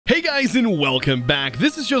guys, and welcome back.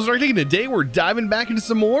 This is ChosenArchitect, and today we're diving back into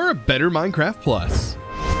some more Better Minecraft Plus.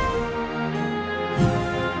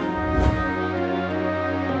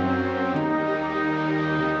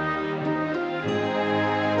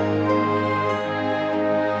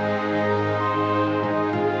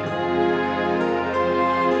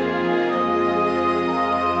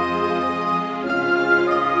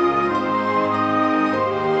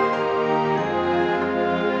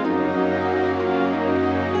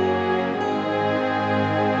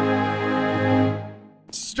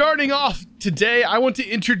 Starting off today, I want to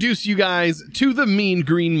introduce you guys to the mean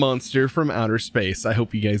green monster from outer space. I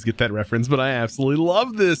hope you guys get that reference, but I absolutely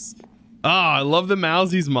love this. I love the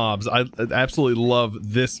Mousies mobs. I absolutely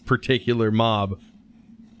love this particular mob.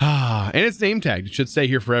 And it's name tagged. It should stay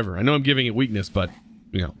here forever. I know I'm giving it weakness, but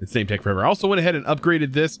you know, it's name tagged forever. I also went ahead and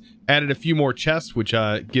upgraded this, added a few more chests, which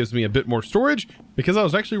gives me a bit more storage because I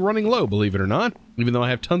was actually running low, believe it or not, even though I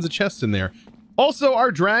have tons of chests in there. Also,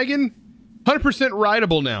 our dragon, 100%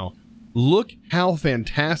 rideable now. Look how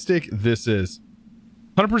fantastic this is.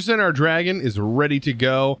 100% our dragon is ready to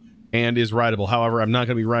go and is rideable. However, I'm not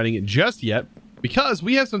going to be riding it just yet because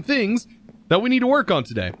we have some things that we need to work on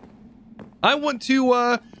today. I want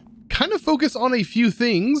to kind of focus on a few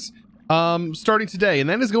things starting today, and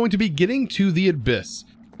that is going to be getting to the abyss.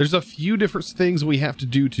 There's a few different things we have to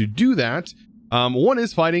do that. One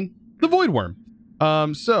is fighting the void worm.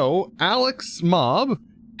 So Alex Mob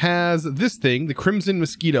has this thing, the Crimson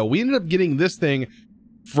Mosquito. We ended up getting this thing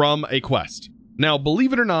from a quest. Now,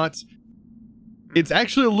 believe it or not, it's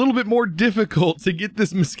actually a little bit more difficult to get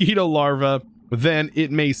this mosquito larva than it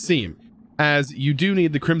may seem, as you do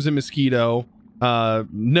need the Crimson Mosquito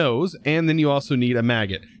nose, and then you also need a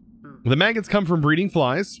maggot. The maggots come from breeding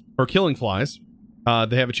flies, or killing flies.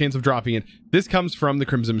 They have a chance of dropping it. This comes from the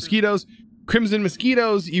Crimson Mosquitoes. Crimson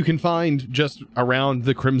Mosquitoes you can find just around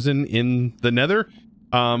the Crimson in the Nether.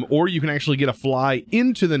 Or you can actually get a fly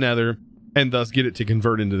into the Nether and thus get it to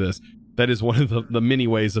convert into this. That is one of the many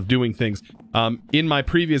ways of doing things. In my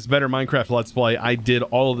previous Better Minecraft Let's Play, I did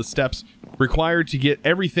all of the steps required to get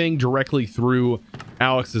everything directly through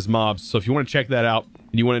Alex's mobs. So if you want to check that out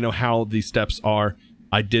and you want to know how these steps are,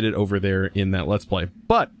 I did it over there in that Let's Play.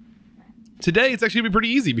 But today it's actually going to be pretty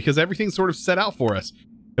easy because everything's sort of set out for us.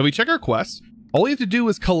 If we check our quests, all we have to do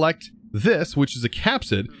is collect this, which is a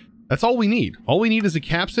capsid. That's all we need. All we need is a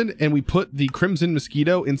capsid, and we put the Crimson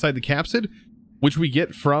Mosquito inside the capsid, which we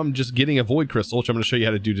get from just getting a void crystal, which I'm going to show you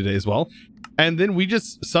how to do today as well. And then we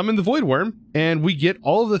just summon the void worm, and we get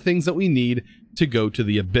all of the things that we need to go to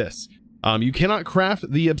the abyss. You cannot craft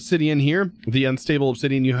the obsidian here, the unstable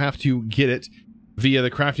obsidian. You have to get it via the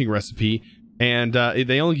crafting recipe, and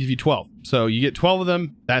they only give you 12. So you get 12 of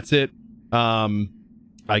them. That's it.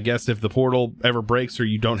 I guess if the portal ever breaks or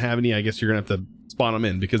you don't have any, I guess you're going to have to spawn them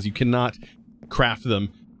in because you cannot craft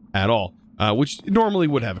them at all, which normally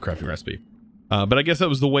would have a crafting recipe. But I guess that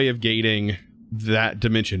was the way of gating that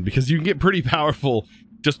dimension because you can get pretty powerful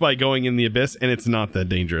just by going in the abyss, and it's not that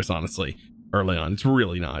dangerous, honestly, early on. It's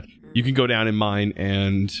really not. You can go down and mine,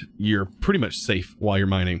 and you're pretty much safe while you're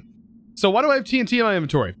mining. So why do I have TNT in my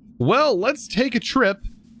inventory? Well, let's take a trip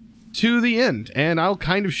to the end, and I'll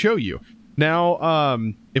kind of show you. Now,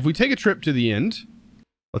 if we take a trip to the end,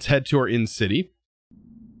 let's head to our end city.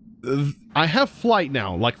 I have flight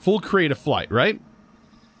now, like full creative flight, right?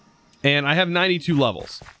 And I have 92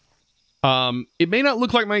 levels. It may not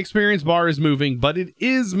look like my experience bar is moving, but it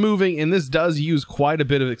is moving, and this does use quite a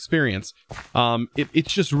bit of experience.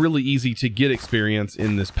 It's just really easy to get experience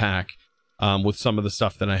in this pack with some of the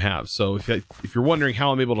stuff that I have. So if you're wondering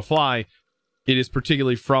how I'm able to fly, it is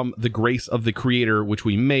particularly from the grace of the creator, which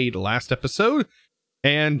we made last episode.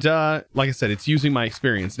 And like I said, it's using my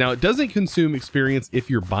experience. Now, it doesn't consume experience if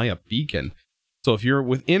you're by a beacon. So if you're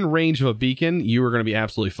within range of a beacon, you are going to be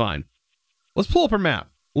absolutely fine. Let's pull up our map.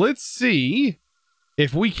 Let's see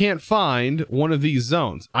if we can't find one of these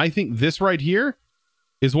zones. I think this right here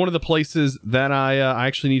is one of the places that I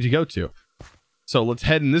actually need to go to. So let's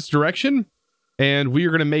head in this direction, and we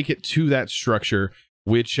are going to make it to that structure,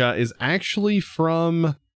 which is actually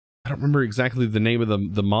from, I don't remember exactly the name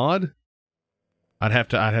of the mod. I'd have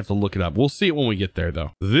to look it up. We'll see it when we get there,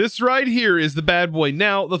 though. This right here is the bad boy.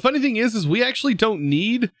 Now, the funny thing is we actually don't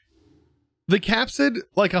need the capsid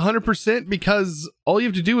like 100% because all you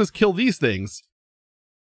have to do is kill these things.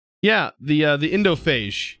 Yeah, the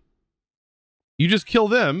endophage. You just kill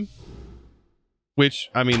them,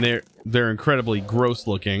 which I mean they're incredibly gross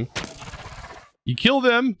looking. You kill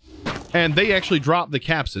them, and they actually drop the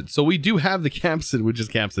capsid. So we do have the capsid, which is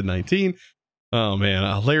capsid 19. Oh man,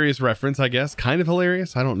 a hilarious reference, I guess. Kind of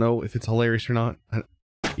hilarious. I don't know if it's hilarious or not.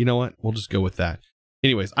 You know what? We'll just go with that.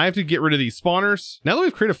 Anyways, I have to get rid of these spawners. Now that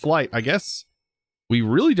we've created a flight, I guess we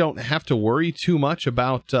really don't have to worry too much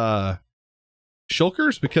about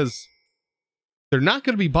shulkers because they're not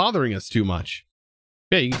going to be bothering us too much.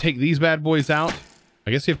 Yeah, you can take these bad boys out.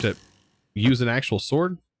 I guess you have to use an actual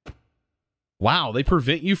sword. Wow, they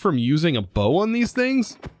prevent you from using a bow on these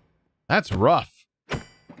things? That's rough.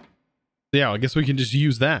 Yeah, I guess we can just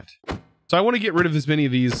use that. So I want to get rid of as many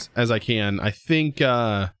of these as I can. I think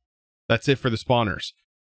that's it for the spawners.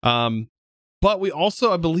 But we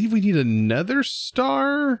also, I believe we need a nether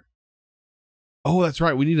star. Oh, that's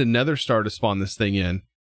right. We need a nether star to spawn this thing in.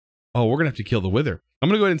 Oh, we're going to have to kill the wither. I'm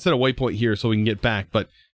going to go ahead and set a waypoint here so we can get back. But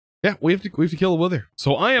yeah, we have to kill the wither.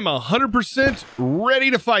 So I am 100% ready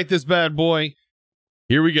to fight this bad boy.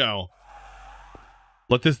 Here we go.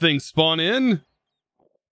 Let this thing spawn in.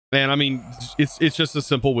 And I mean, it's just a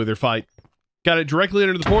simple wither fight. Got it directly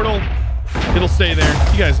under the portal. It'll stay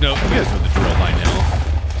there. You guys know the drill by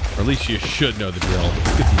now. Or at least you should know the drill.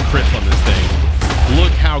 Let's get some crits on this thing.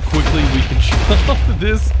 Look how quickly we can chop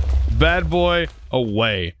this bad boy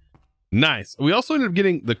away. Nice. We also ended up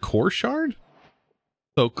getting the core shard.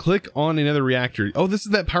 So click on another reactor. Oh, this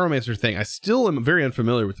is that pyromancer thing. I still am very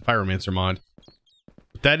unfamiliar with the pyromancer mod.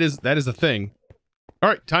 But that is a thing. All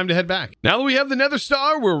right, time to head back. Now that we have the nether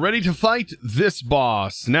star, we're ready to fight this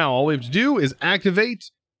boss. Now, all we have to do is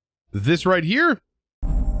activate this right here.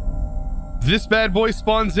 This bad boy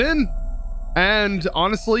spawns in. And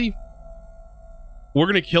honestly, we're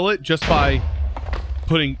going to kill it just by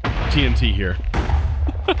putting TNT here.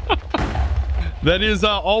 That is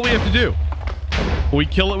all we have to do. We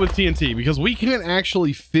kill it with TNT because we can't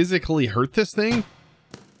actually physically hurt this thing.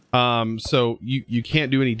 So you can't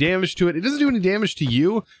do any damage to it. It doesn't do any damage to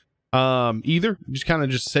you either. You just kind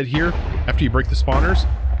of sit here after you break the spawners.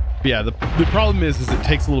 But yeah, the problem is it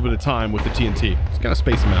takes a little bit of time with the TNT. Just kind of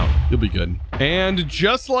space them out. You'll be good. And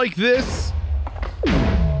just like this,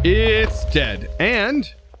 it's dead. And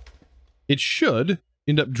it should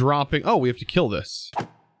end up dropping. Oh, we have to kill this.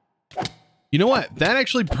 You know what? That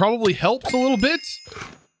actually probably helps a little bit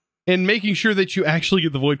in making sure that you actually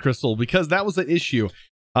get the void crystal, because that was an issue.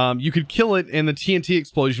 You could kill it and the TNT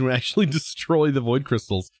explosion would actually destroy the void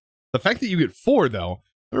crystals. The fact that you get 4 though,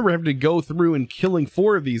 I remember having to go through and killing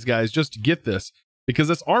 4 of these guys just to get this, because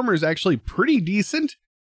this armor is actually pretty decent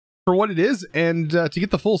for what it is. And to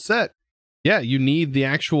get the full set, yeah, you need the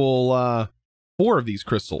actual 4 of these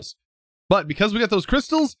crystals. But because we got those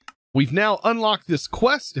crystals, we've now unlocked this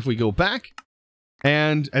quest. If we go back,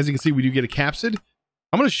 and as you can see, we do get a capsid.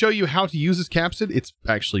 I'm going to show you how to use this capsid. It's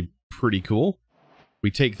actually pretty cool.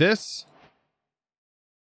 We take this.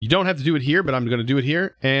 You don't have to do it here, but I'm going to do it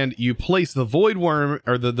here. And you place the void worm,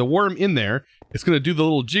 or the worm in there. It's going to do the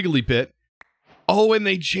little jiggly bit. Oh, and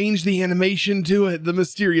they changed the animation to it. The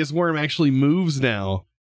mysterious worm actually moves now.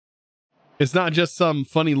 It's not just some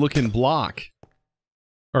funny looking block.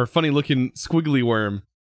 Or funny looking squiggly worm.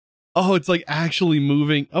 Oh, it's like actually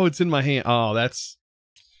moving. Oh, it's in my hand. Oh, that's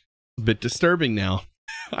a bit disturbing now.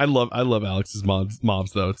 I love Alex's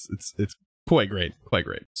mobs though. It's quite great, quite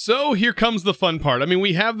great. So here comes the fun part. I mean,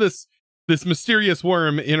 we have this mysterious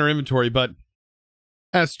worm in our inventory, but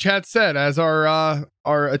as chat said, as our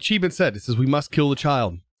achievement said, it says we must kill the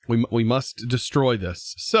child. We must destroy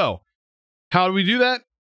this. So how do we do that?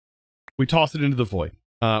 We toss it into the void.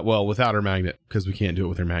 Well, without our magnet, because we can't do it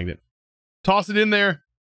with our magnet. Toss it in there.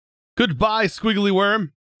 Goodbye, squiggly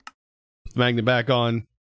worm. Put the magnet back on.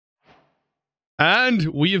 And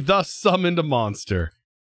we have thus summoned a monster.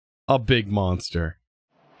 A big monster.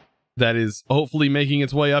 That is hopefully making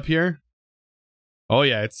its way up here. Oh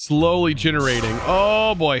yeah, it's slowly generating.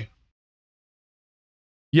 Oh boy.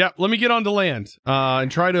 Yeah, let me get onto land. And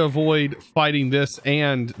try to avoid fighting this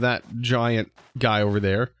and that giant guy over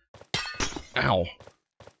there. Ow.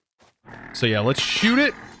 So yeah, let's shoot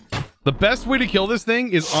it. The best way to kill this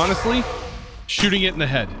thing is honestly shooting it in the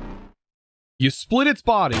head. You split its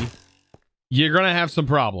body, you're gonna have some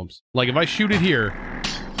problems. Like if I shoot it here,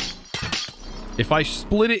 if I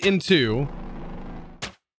split it in 2,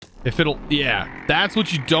 if it'll, yeah, that's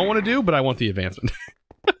what you don't want to do, but I want the advancement.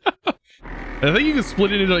 I think you can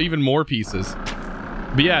split it into even more pieces.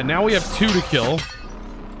 But yeah, now we have 2 to kill.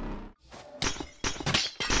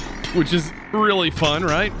 Which is really fun,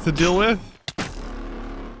 right? To deal with.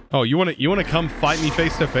 Oh, you wanna come fight me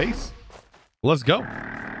face to face? Let's go.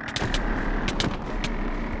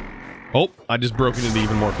 Oh, I just broke it into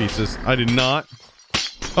even more pieces. I did not.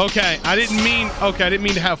 Okay, I didn't mean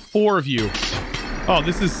to have 4 of you. Oh,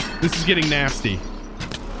 this is getting nasty.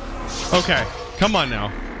 Okay, come on now.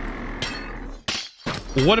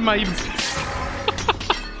 What am I even?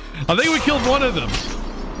 I think we killed one of them.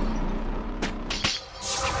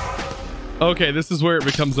 Okay, this is where it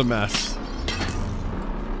becomes a mess.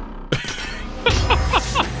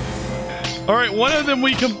 All right, one of them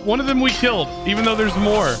we killed, even though there's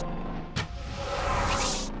more.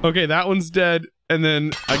 Okay, that one's dead, and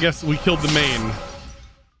then I guess we killed the main.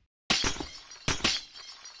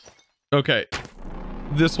 Okay,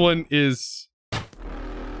 this one is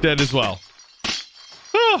dead as well.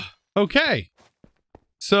 Oh, okay.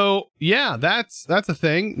 So yeah, that's a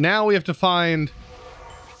thing. Now we have to find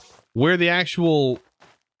where the actual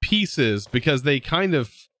piece is, because they kind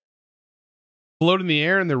of float in the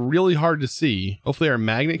air and they're really hard to see. Hopefully our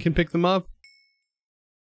magnet can pick them up.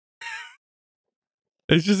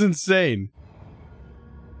 It's just insane.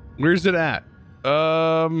 Where's it at?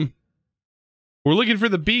 We're looking for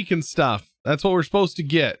the beacon stuff. That's what we're supposed to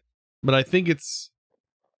get. But I think it's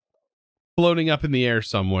floating up in the air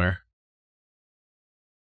somewhere.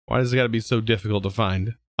 Why does it gotta be so difficult to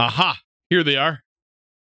find? Aha! Here they are.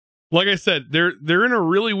 Like I said, they're in a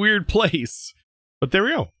really weird place. But there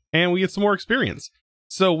we go. And we get some more experience.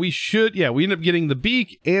 So we should, yeah, we end up getting the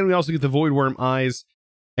beak, and we also get the void worm eyes.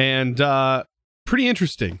 And pretty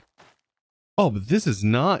interesting. Oh, but this is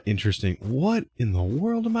not interesting. What in the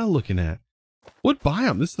world am I looking at? What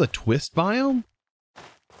biome? This is the twist biome?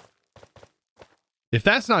 If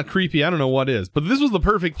that's not creepy, I don't know what is. But this was the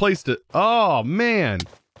perfect place to... Oh, man.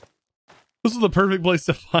 This was the perfect place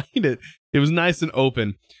to find it. It was nice and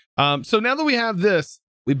open. So now that we have this,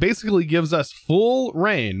 it basically gives us full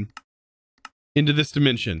reign into this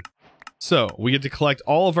dimension. So we get to collect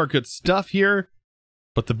all of our good stuff here.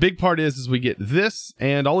 But the big part is we get this,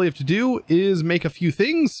 and all we have to do is make a few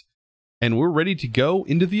things, and we're ready to go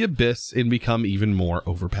into the abyss and become even more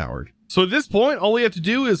overpowered. So at this point, all we have to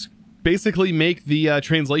do is basically make the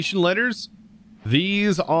translation letters.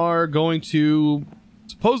 These are going to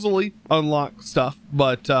supposedly unlock stuff,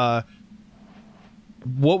 but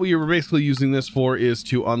what we were basically using this for is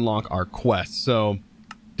to unlock our quest. So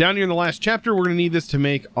down here in the last chapter, we're going to need this to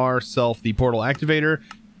make ourselves the portal activator.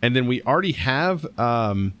 And then we already have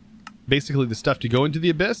basically the stuff to go into the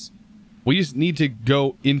abyss. We just need to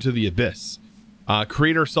go into the abyss.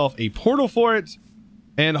 Create ourselves a portal for it.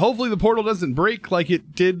 And hopefully the portal doesn't break like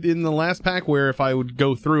it did in the last pack, where if I would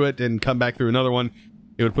go through it and come back through another one,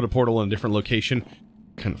 it would put a portal in a different location.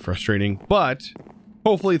 Kind of frustrating, but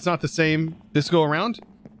hopefully it's not the same this go around.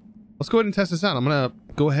 Let's go ahead and test this out. I'm going to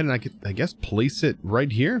go ahead and I guess place it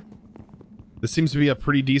right here. This seems to be a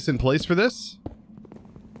pretty decent place for this.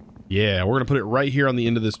 Yeah, we're going to put it right here on the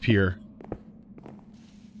end of this pier.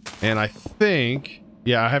 And I think,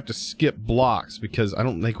 yeah, I have to skip blocks because I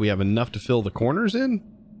don't think we have enough to fill the corners in.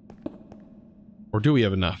 Or do we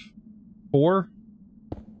have enough? 4?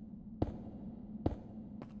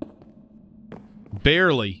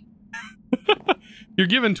 Barely. You're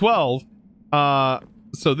given 12.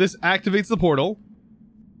 So this activates the portal.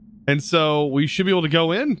 And so we should be able to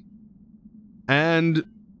go in. And...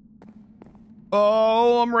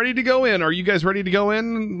 oh, I'm ready to go in. Are you guys ready to go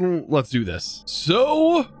in? Let's do this.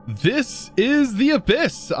 So, this is the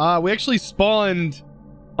abyss. We actually spawned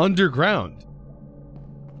underground.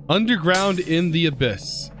 Underground in the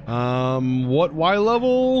abyss. What Y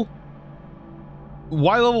level?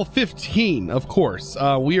 Y level 15, of course.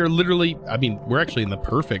 We are literally, I mean, we're actually in the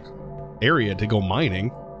perfect area to go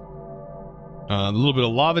mining. A little bit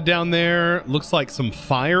of lava down there. Looks like some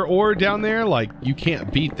fire ore down there. Like, you can't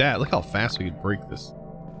beat that. Look how fast we could break this.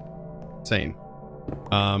 Insane.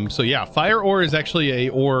 So yeah, fire ore is actually a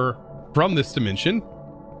ore from this dimension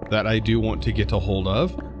that I do want to get a hold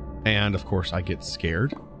of. And of course I get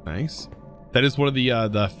scared. Nice. That is one of the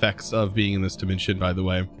effects of being in this dimension, by the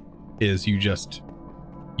way, is you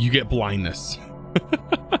get blindness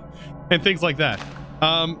and things like that.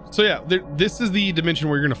 So yeah, this is the dimension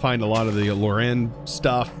where you're going to find a lot of the Loren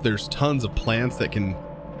stuff. There's tons of plants that can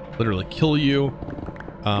literally kill you.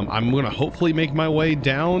 I'm going to hopefully make my way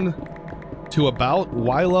down to about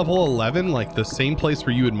Y level 11, like the same place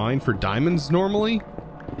where you would mine for diamonds normally.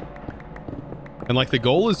 And like the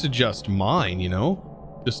goal is to just mine, you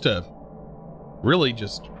know, just to really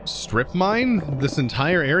just strip mine this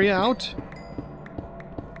entire area out.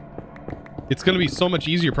 It's going to be so much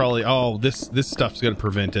easier probably. Oh, this stuff's going to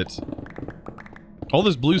prevent it. All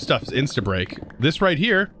this blue stuff is insta-break. This right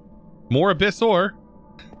here, more abyss ore.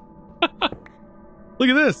 Look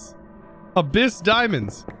at this. Abyss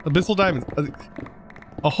diamonds. Abyssal diamonds.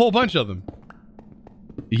 A whole bunch of them.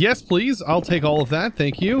 Yes, please. I'll take all of that.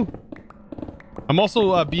 Thank you. I'm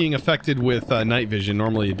also being affected with night vision.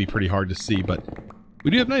 Normally it'd be pretty hard to see, but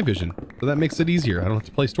we do have night vision, so that makes it easier. I don't have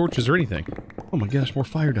to place torches or anything. Oh my gosh, more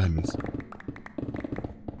fire diamonds.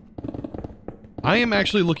 I am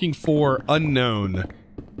actually looking for unknown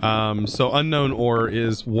So unknown ore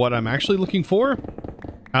is what I'm actually looking for.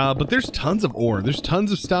 But there's tons of ore. There's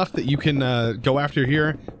tons of stuff that you can go after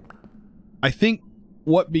here. I think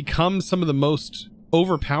what becomes some of the most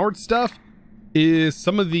overpowered stuff is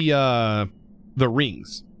some of the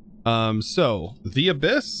rings. So the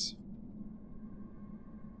Abyss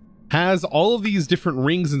has all of these different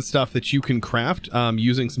rings and stuff that you can craft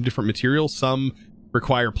using some different materials. Some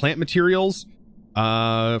require plant materials.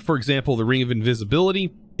 For example, the Ring of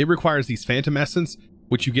Invisibility, it requires these Phantom Essence,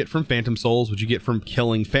 which you get from Phantom Souls, which you get from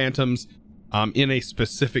killing phantoms in a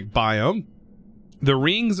specific biome. The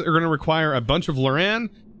rings are going to require a bunch of Loran,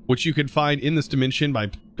 which you could find in this dimension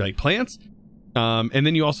by plants. And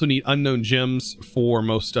then you also need unknown gems for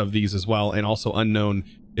most of these as well. And also unknown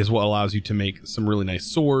is what allows you to make some really nice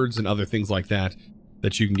swords and other things like that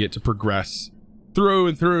that you can get to progress through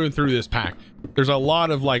and through and through this pack. There's a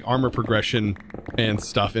lot of like armor progression and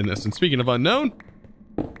stuff in this. And speaking of unknown,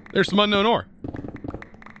 there's some unknown ore.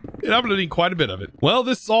 And I'm gonna need quite a bit of it. Well,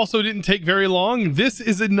 this also didn't take very long. This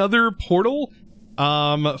is another portal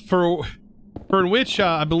for which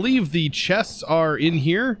I believe the chests are in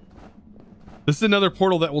here. This is another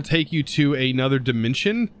portal that will take you to another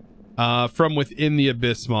dimension from within the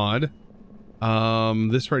Abyss mod.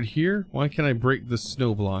 This right here. Why can't I break the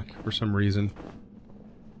snow block for some reason?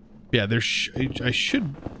 Yeah, I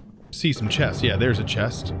should see some chests. Yeah, there's a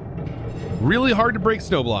chest. Really hard to break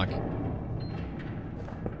snow block.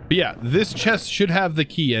 But yeah, this chest should have the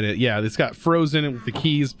key in it. Yeah, it's got frozen in with the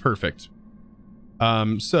keys. Perfect.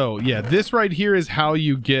 So yeah, this right here is how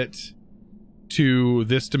you get to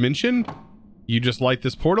this dimension. You just light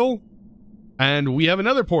this portal, and we have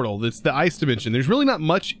another portal that's the ice dimension. There's really not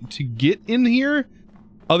much to get in here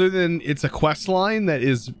other than it's a quest line that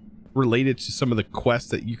is related to some of the quests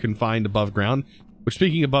that you can find above ground. Which,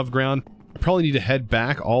 speaking above ground, I probably need to head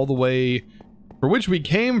back all the way for which we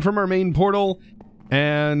came from our main portal.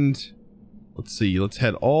 And let's see, let's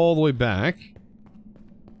head all the way back.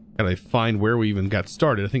 Gotta find where we even got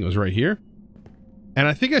started. I think it was right here. And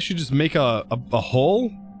I think I should just make a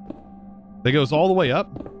hole that goes all the way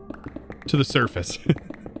up to the surface.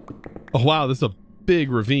 Oh wow, this is a big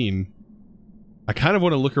ravine. I kind of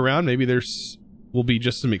want to look around. Maybe will be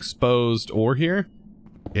just some exposed ore here.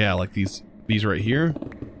 Yeah, like these right here.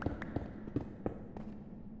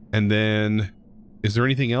 And then, is there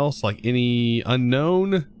anything else? Like any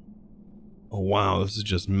unknown? Oh wow, this is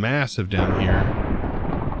just massive down here.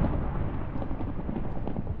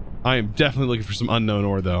 I am definitely looking for some unknown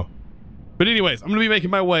ore though. But anyways, I'm going to be making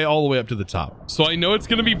my way all the way up to the top. So I know it's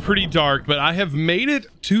going to be pretty dark, but I have made it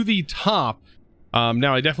to the top.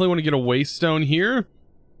 Now I definitely want to get a waystone here.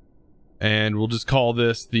 And we'll just call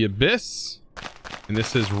this the Abyss. And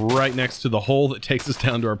this is right next to the hole that takes us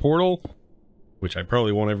down to our portal, which I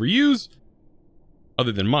probably won't ever use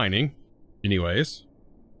other than mining. Anyways.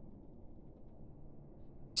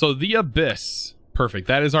 So the Abyss. Perfect.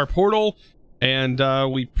 That is our portal. And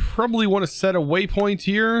we probably want to set a waypoint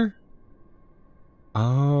here.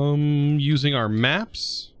 Using our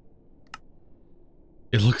maps.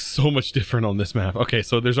 It looks so much different on this map. Okay,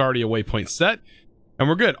 so there's already a waypoint set. And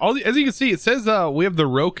we're good. As you can see, it says we have the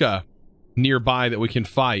Roca nearby that we can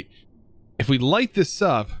fight. If we light this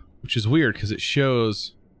up, which is weird because it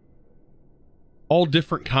shows all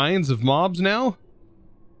different kinds of mobs now.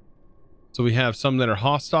 So we have some that are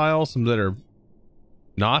hostile, some that are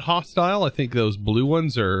not hostile. I think those blue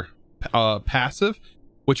ones are passive,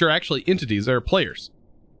 which are actually entities. They're players.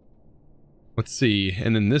 Let's see.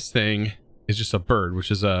 And then this thing is just a bird,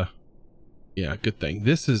 which is a, yeah, good thing.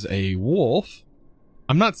 This is a wolf.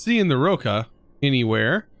 I'm not seeing the Roca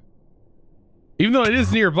anywhere, even though it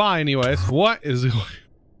is nearby anyways. What is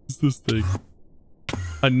this thing?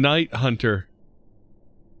 A night hunter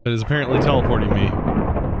that is apparently teleporting me.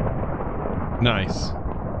 Nice.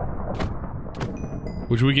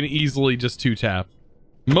 Which we can easily just 2-tap.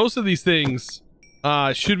 Most of these things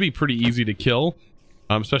should be pretty easy to kill.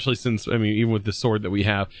 Especially since, I mean, even with the sword that we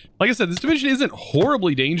have. Like I said, this dimension isn't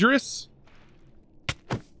horribly dangerous.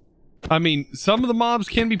 I mean, some of the mobs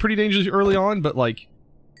can be pretty dangerous early on, but like,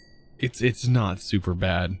 it's not super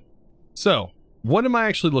bad. So, what am I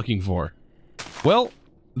actually looking for? Well,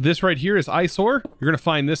 this right here is ice ore. You're gonna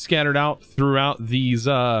find this scattered out throughout these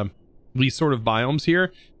sort of biomes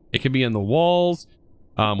here. It can be in the walls.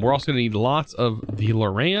 We're also gonna need lots of the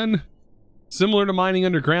Loran. Similar to mining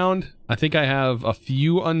underground, I think I have a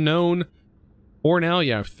few unknown ore now.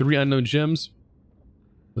 Yeah, I have 3 unknown gems.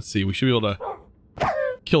 Let's see, we should be able to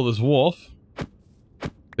kill this wolf.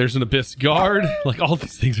 There's an abyss guard. Like, all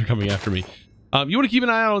these things are coming after me. You want to keep an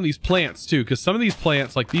eye out on these plants too, because some of these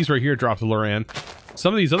plants, like these right here, drop the Loran.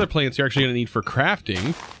 Some of these other plants you're actually going to need for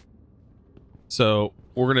crafting. So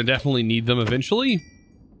we're going to definitely need them eventually.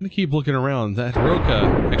 I'm going to keep looking around. That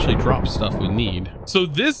Roca actually drops stuff we need. So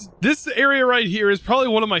this area right here is probably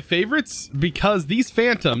one of my favorites because these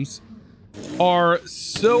phantoms are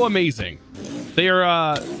so amazing. They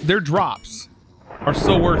are, their drops are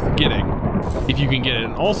so worth getting if you can get it.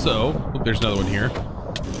 And also, oh, there's another one here.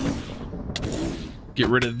 Get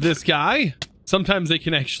rid of this guy. Sometimes they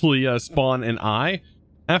can actually spawn an eye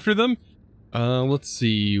after them. Let's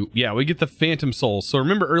see. Yeah, we get the phantom souls. So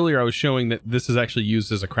remember earlier I was showing that this is actually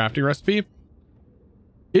used as a crafting recipe.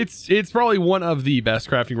 It's probably one of the best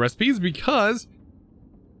crafting recipes because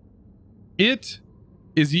it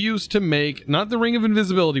is used to make not the ring of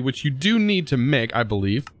invisibility, which you do need to make, I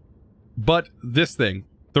believe, but this thing,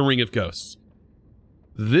 the ring of ghosts.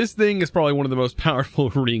 This thing is probably one of the most powerful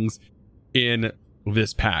rings in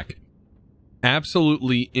this pack.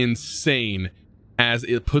 Absolutely insane, as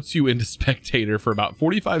it puts you into Spectator for about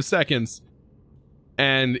 45 seconds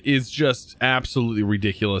and is just absolutely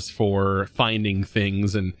ridiculous for finding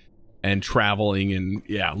things and traveling and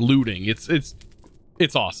yeah, looting.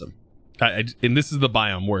 It's awesome. And this is the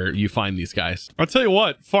biome where you find these guys. I'll tell you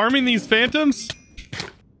what, farming these phantoms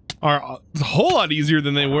are a whole lot easier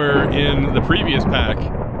than they were in the previous pack.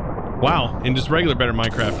 Wow, in just regular Better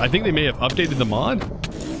Minecraft. I think they may have updated the mod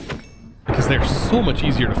because they're so much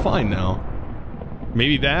easier to find now.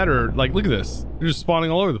 Maybe that, or like, look at this. They're just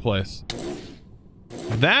spawning all over the place.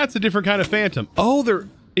 That's a different kind of phantom. Oh,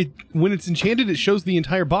 when it's enchanted, it shows the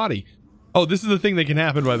entire body. Oh, this is the thing that can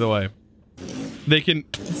happen, by the way. They can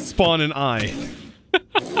spawn an eye.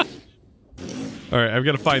 All right, I've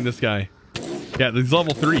got to find this guy. Yeah, these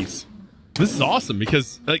level 3s. This is awesome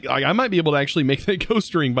because like, I might be able to actually make that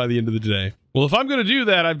ghost ring by the end of the day. Well, if I'm going to do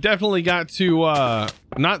that, I've definitely got to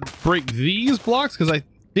not break these blocks because I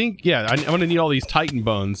think, yeah, I'm going to need all these Titan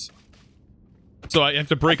bones. So I have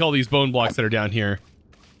to break all these bone blocks that are down here.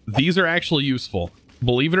 These are actually useful,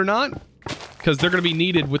 believe it or not, because they're going to be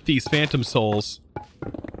needed with these phantom souls.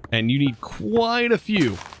 And you need quite a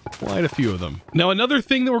few of them. Now, another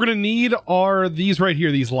thing that we're going to need are these right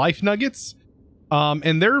here, these life nuggets.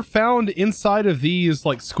 And they're found inside of these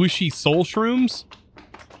like squishy soul shrooms.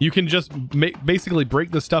 You can just basically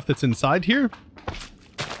break the stuff that's inside here.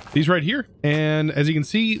 These right here. And as you can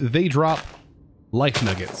see, they drop life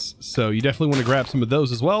nuggets. So you definitely want to grab some of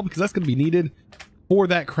those as well because that's going to be needed for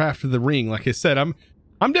that craft of the ring. Like I said, I'm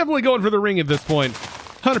definitely going for the ring at this point.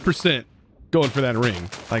 100%. Going for that ring.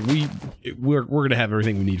 Like we're gonna have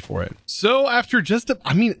everything we need for it. So after just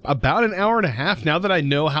about an hour and a half, now that I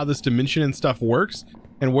know how this dimension and stuff works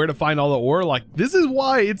and where to find all the ore, like this is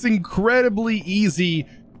why it's incredibly easy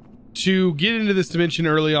to get into this dimension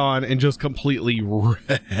early on and just completely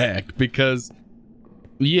wreck. Because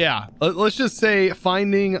yeah, let's just say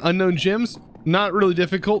finding unknown gems, not really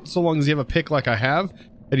difficult so long as you have a pick like I have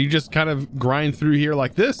and you just kind of grind through here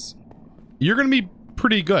like this, you're gonna be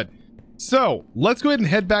pretty good. So let's go ahead and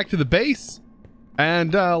head back to the base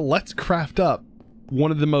and let's craft up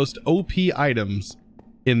one of the most OP items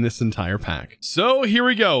in this entire pack. So here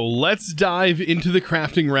we go. Let's dive into the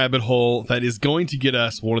crafting rabbit hole that is going to get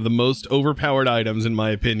us one of the most overpowered items, in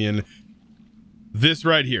my opinion. This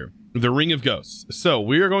right here, the Ring of Ghosts. So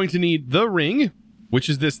we are going to need the ring, which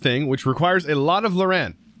is this thing, which requires a lot of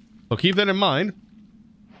Loran. So keep that in mind.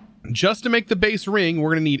 Just to make the base ring,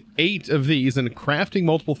 we're going to need 8 of these, and crafting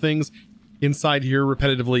multiple things inside here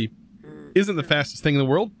repetitively isn't the fastest thing in the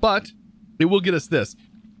world, but it will get us this.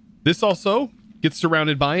 This also gets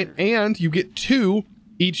surrounded by it, and you get 2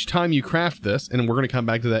 each time you craft this, and we're going to come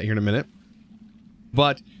back to that here in a minute.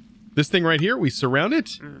 But this thing right here, we surround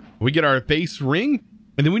it, we get our base ring,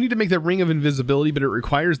 and then we need to make that ring of invisibility, but it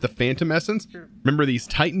requires the phantom essence. Remember these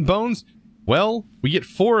Titan bones? Well, we get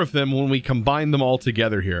 4 of them when we combine them all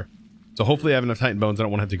together here. So hopefully I have enough Titan bones, I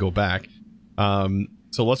don't want to have to go back.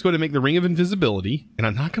 So let's go ahead and make the ring of invisibility, and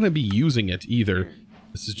I'm not going to be using it either.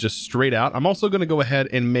 This is just straight out. I'm also going to go ahead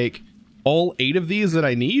and make all 8 of these that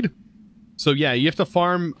I need. So yeah, you have to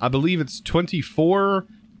farm, I believe it's 24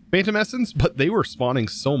 phantom essence, but they were spawning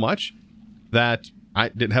so much that I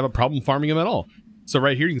didn't have a problem farming them at all. So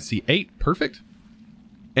right here you can see 8, perfect.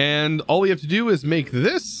 And all we have to do is make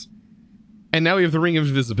this, and now we have the ring of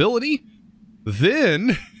invisibility.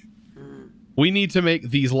 Then we need to make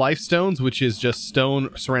these life stones, which is just stone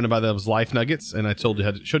surrounded by those life nuggets, and I showed you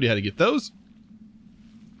how to get those.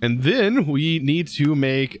 And then we need to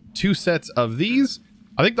make 2 sets of these.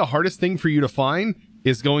 I think the hardest thing for you to find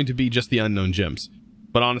is going to be just the unknown gems.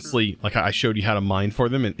 But honestly, like I showed you how to mine for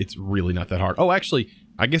them, and it's really not that hard. Oh, actually,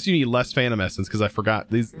 I guess you need less phantom essence because I forgot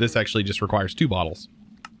this actually just requires 2 bottles.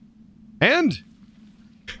 And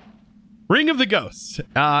Ring of the Ghosts.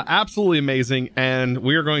 Absolutely amazing. And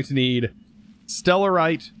we are going to need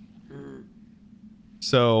stellarite.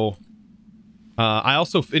 So I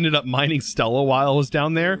also ended up mining Stella while I was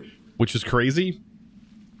down there, which is crazy.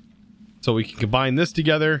 So we can combine this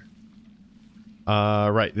together.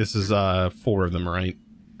 Right, this is 4 of them, right?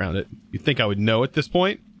 Around it. You'd think I would know at this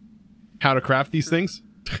point how to craft these things.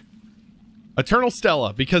 Eternal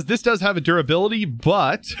Stella, because this does have a durability,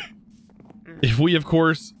 but if we, of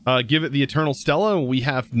course, give it the Eternal Stella, we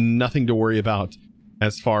have nothing to worry about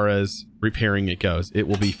as far as repairing it goes. It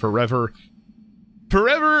will be forever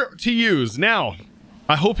to use. Now,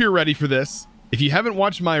 I hope you're ready for this. If you haven't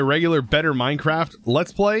watched my regular Better Minecraft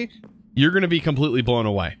Let's Play, you're going to be completely blown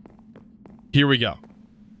away. Here we go.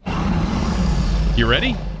 You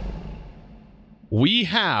ready? We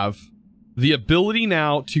have the ability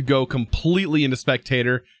now to go completely into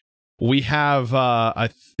Spectator. We have, I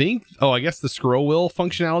think, oh, I guess the scroll wheel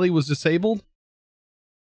functionality was disabled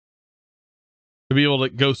to be able to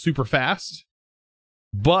go super fast.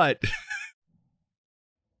 But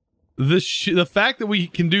the fact that we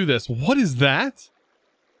can do this, what is that?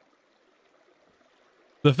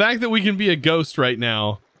 The fact that we can be a ghost right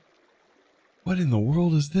now. What in the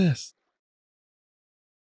world is this?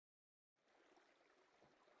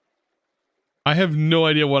 I have no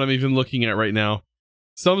idea what I'm even looking at right now.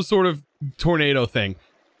 Some sort of tornado thing.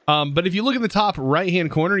 But if you look in the top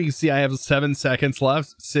right-hand corner, you can see I have 7 seconds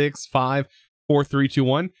left. 6, 5, 4, 3, 2,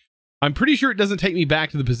 1. I'm pretty sure it doesn't take me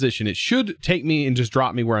back to the position. It should take me and just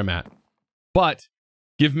drop me where I'm at. But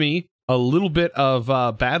give me a little bit of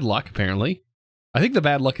bad luck, apparently. I think the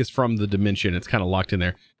bad luck is from the dimension. It's kind of locked in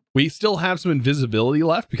there. We still have some invisibility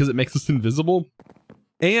left because it makes us invisible.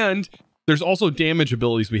 And there's also damage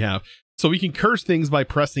abilities we have. So we can curse things by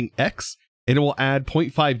pressing X, and it will add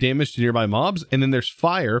 0.5 damage to nearby mobs. And then there's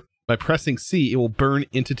fire. By pressing C, it will burn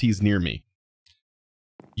entities near me.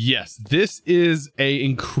 Yes, this is a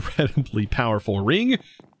incredibly powerful ring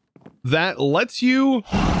that lets you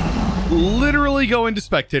literally go into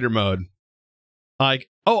spectator mode. Like,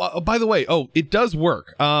 oh, by the way, it does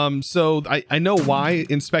work. So I know why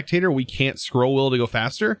in Spectator we can't scroll wheel to go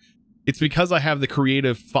faster. It's because I have the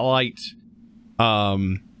creative flight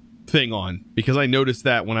thing on, because I noticed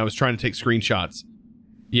that when I was trying to take screenshots.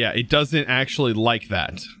 Yeah, it doesn't actually like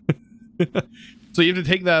that. So you have to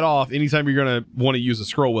take that off anytime you're going to want to use a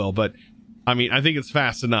scroll wheel. But I mean, I think it's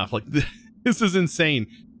fast enough. Like, this is insane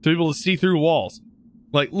to be able to see through walls.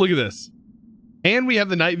 Like, look at this. And we have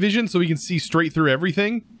the night vision, so we can see straight through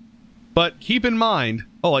everything. But keep in mind,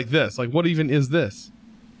 oh, like this. Like, what even is this?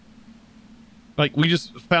 Like, we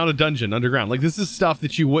just found a dungeon underground. Like, this is stuff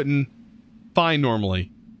that you wouldn't find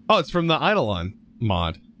normally. Oh, it's from the Eidolon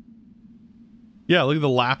mod. Yeah, look at the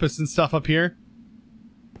lapis and stuff up here.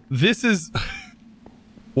 This is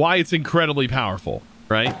why it's incredibly powerful,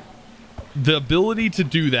 right? The ability to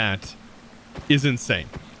do that is insane.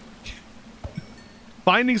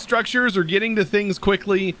 Finding structures or getting to things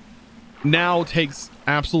quickly now takes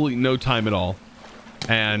absolutely no time at all.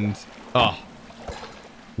 And, oh,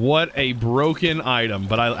 what a broken item,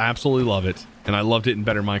 but I absolutely love it. And I loved it in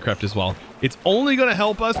Better Minecraft as well. It's only going to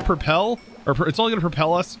help us propel, or it's only going to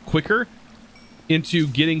propel us quicker into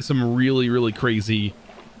getting some really, really crazy,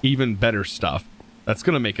 even better stuff. That's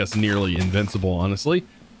going to make us nearly invincible, honestly.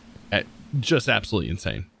 Just absolutely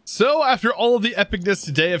insane. So after all of the epicness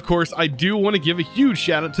today, of course, I do want to give a huge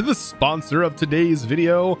shout out to the sponsor of today's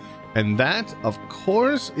video. And that, of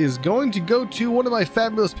course, is going to go to one of my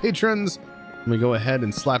fabulous patrons. Let me go ahead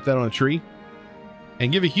and slap that on a tree.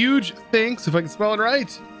 And give a huge thanks, if I can spell it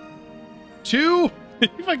right, to,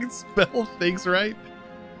 if I can spell things right.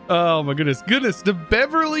 Oh my goodness, to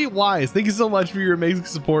Beverly Wise. Thank you so much for your amazing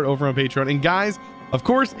support over on Patreon. And guys, of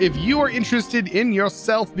course, if you are interested in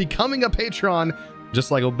yourself becoming a patron, just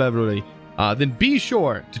like old Beverly, then be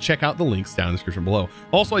sure to check out the links down in the description below.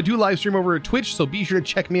 Also, I do live stream over at Twitch, so be sure to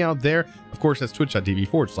check me out there. Of course, that's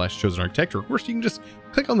twitch.tv/ChosenArchitect. Or of course, you can just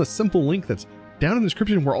click on the simple link that's down in the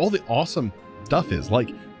description where all the awesome stuff is, like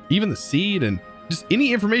even the seed and just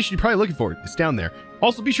any information you're probably looking for. It's down there.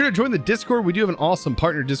 Also, be sure to join the Discord. We do have an awesome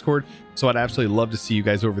partner Discord, so I'd absolutely love to see you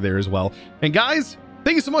guys over there as well. And guys,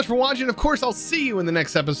 thank you so much for watching. Of course, I'll see you in the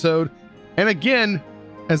next episode. And again,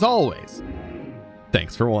 as always,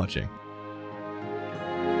 thanks for watching.